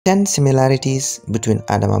10 similarities between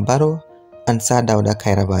Adama Barrow and Dawda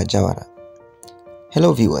Jawara.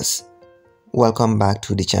 Hello viewers, welcome back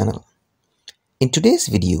to the channel. In today's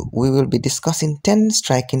video, we will be discussing 10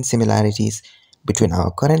 striking similarities between our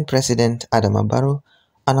current president Adama Barrow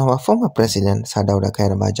and our former president Dawda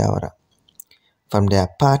Jawara. From their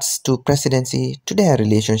paths to presidency to their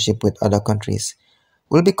relationship with other countries,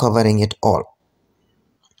 we'll be covering it all.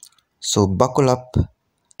 So buckle up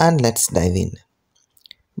and let's dive in.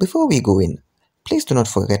 Before we go in, please do not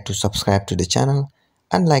forget to subscribe to the channel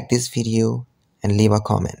and like this video and leave a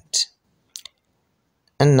comment.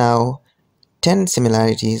 And now, 10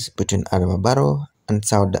 similarities between Adama Barrow and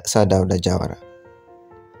Dawda Jawara.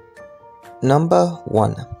 Number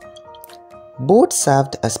 1. Both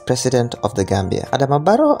served as president of the Gambia. Adama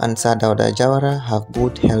Barrow and Dawda Jawara have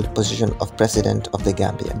both held position of president of the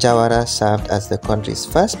Gambia. Jawara served as the country's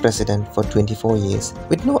first president for 24 years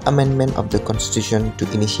with no amendment of the constitution to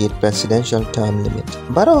initiate presidential term limit.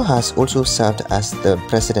 Barrow has also served as the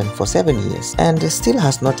president for 7 years and still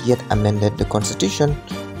has not yet amended the constitution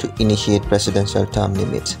to initiate presidential term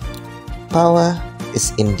limit. Power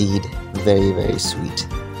is indeed very sweet.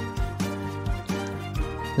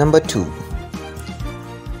 Number 2.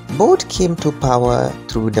 Both came to power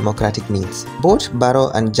through democratic means. Both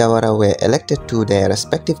Barrow and Jawara were elected to their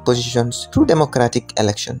respective positions through democratic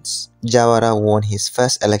elections. Jawara won his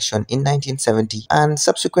first election in 1970 and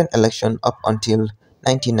subsequent election up until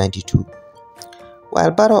 1992.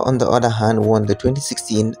 While Barrow on the other hand won the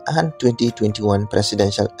 2016 and 2021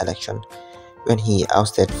 presidential election when he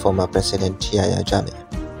ousted former President Yahya Jammeh.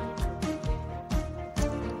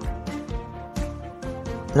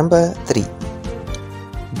 Number 3.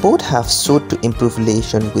 Both have sought to improve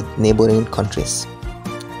relations with neighboring countries.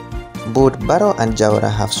 Both Barrow and Jawara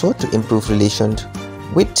have sought to improve relations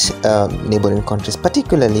with neighboring countries,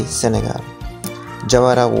 particularly Senegal.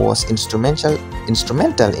 Jawara was instrumental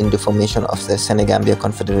in the formation of the Senegambia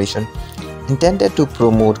Confederation, intended to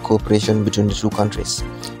promote cooperation between the two countries,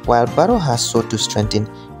 while Barrow has sought to strengthen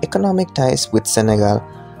economic ties with Senegal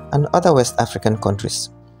and other West African countries.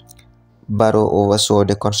 Barrow oversaw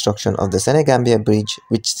the construction of the Senegambia Bridge,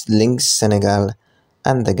 which links Senegal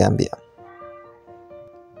and the Gambia.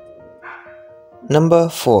 Number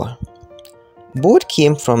 4. Both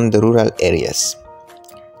came from the rural areas.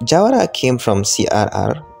 Jawara came from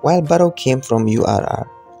CRR, while Barrow came from URR.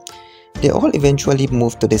 They all eventually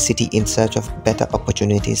moved to the city in search of better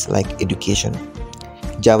opportunities like education.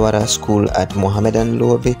 Jawara School at Mohammedan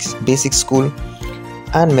Lower Basic School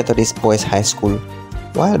and Methodist Boys High School,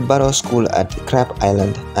 while Barrow School at Crab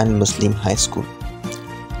Island and Muslim High School.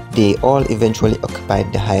 They all eventually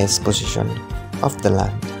occupied the highest position of the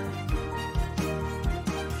land.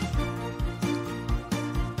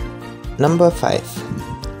 Number 5.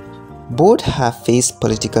 Both have faced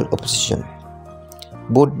political opposition.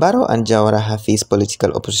 Both Barrow and Jawara have faced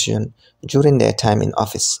political opposition during their time in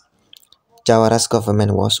office. Jawara's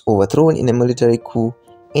government was overthrown in a military coup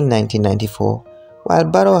in 1994, while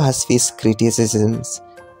Barrow has faced criticisms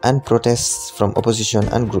and protests from opposition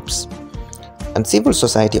and groups and civil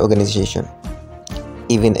society organizations.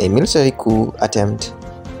 Even a military coup attempt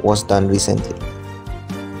was done recently.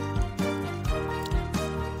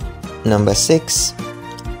 Number 6.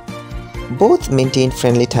 Both maintained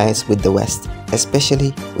friendly ties with the West,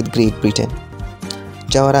 especially with Great Britain.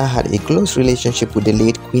 Jawara had a close relationship with the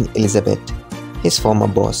late Queen Elizabeth, his former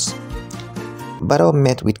boss. Barrow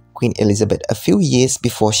met with Queen Elizabeth a few years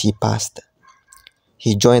before she passed.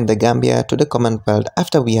 He joined the Gambia to the Commonwealth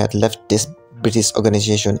after we had left this British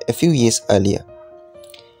organization a few years earlier.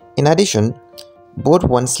 In addition, both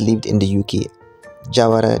once lived in the UK.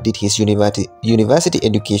 Jawara did his university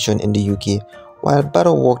education in the UK, while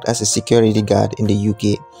Barrow worked as a security guard in the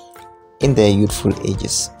UK in their youthful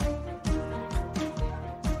ages.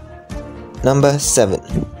 Number 7.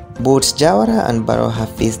 Both Jawara and Barrow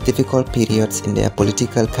have faced difficult periods in their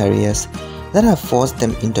political careers that have forced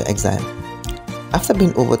them into exile. After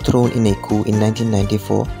being overthrown in a coup in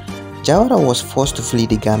 1994, Jawara was forced to flee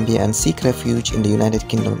the Gambia and seek refuge in the United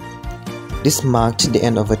Kingdom. This marked the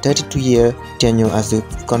end of a 32-year tenure as the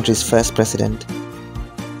country's first president.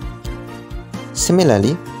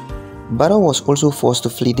 Similarly, Barrow was also forced to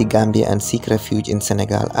flee the Gambia and seek refuge in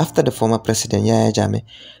Senegal after the former president Yahya Jammeh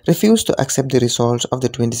refused to accept the results of the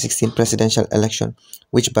 2016 presidential election,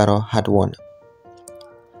 which Barrow had won.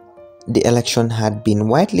 The election had been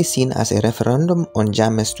widely seen as a referendum on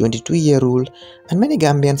Jammeh's 22-year rule, and many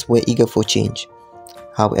Gambians were eager for change.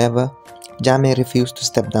 However, Jammeh refused to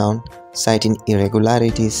step down, citing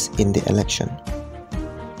irregularities in the election.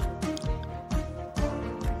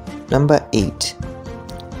 Number 8.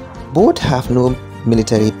 Both have no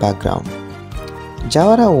military background.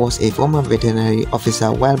 Jawara was a former veterinary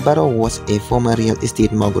officer while Barrow was a former real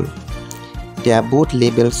estate mogul. They are both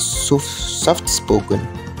labeled soft-spoken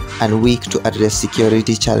and weak to address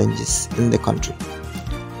security challenges in the country.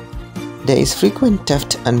 There is frequent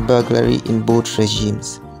theft and burglary in both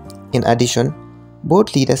regimes. In addition,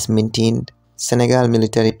 both leaders maintained Senegal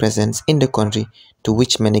military presence in the country, to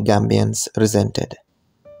which many Gambians resented.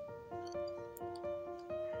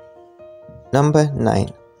 Number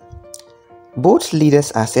 9. Both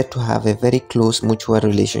leaders are said to have a very close mutual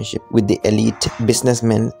relationship with the elite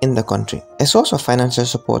businessmen in the country, a source of financial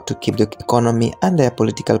support to keep the economy and their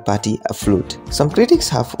political party afloat. Some critics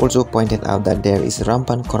have also pointed out that there is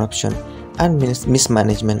rampant corruption and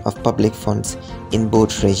mismanagement of public funds in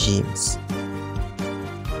both regimes.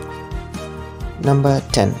 Number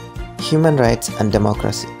 10. Human rights and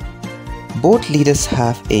democracy. Both leaders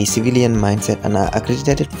have a civilian mindset and are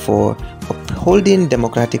accredited for upholding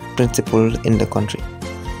democratic principles in the country.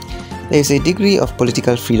 There is a degree of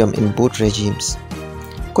political freedom in both regimes.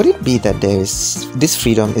 Could it be that this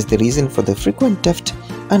freedom is the reason for the frequent theft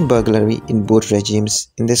and burglary in both regimes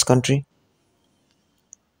in this country?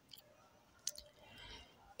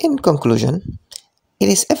 In conclusion, it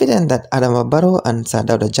is evident that Adama Barrow and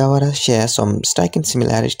Dawda Jawara share some striking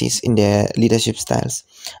similarities in their leadership styles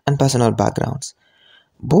and personal backgrounds.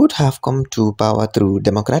 Both have come to power through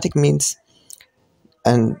democratic means,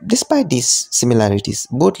 and despite these similarities,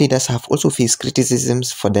 both leaders have also faced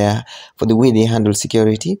criticisms for the way they handle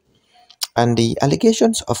security and the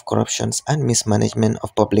allegations of corruption and mismanagement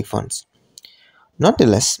of public funds.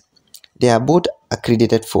 Nonetheless, they are both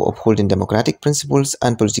accredited for upholding democratic principles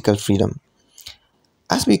and political freedom.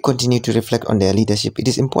 As we continue to reflect on their leadership, it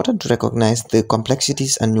is important to recognize the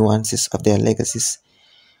complexities and nuances of their legacies.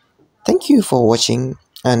 Thank you for watching,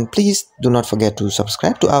 and please do not forget to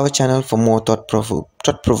subscribe to our channel for more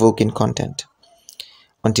thought-provoking content.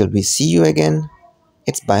 Until we see you again,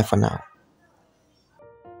 it's bye for now.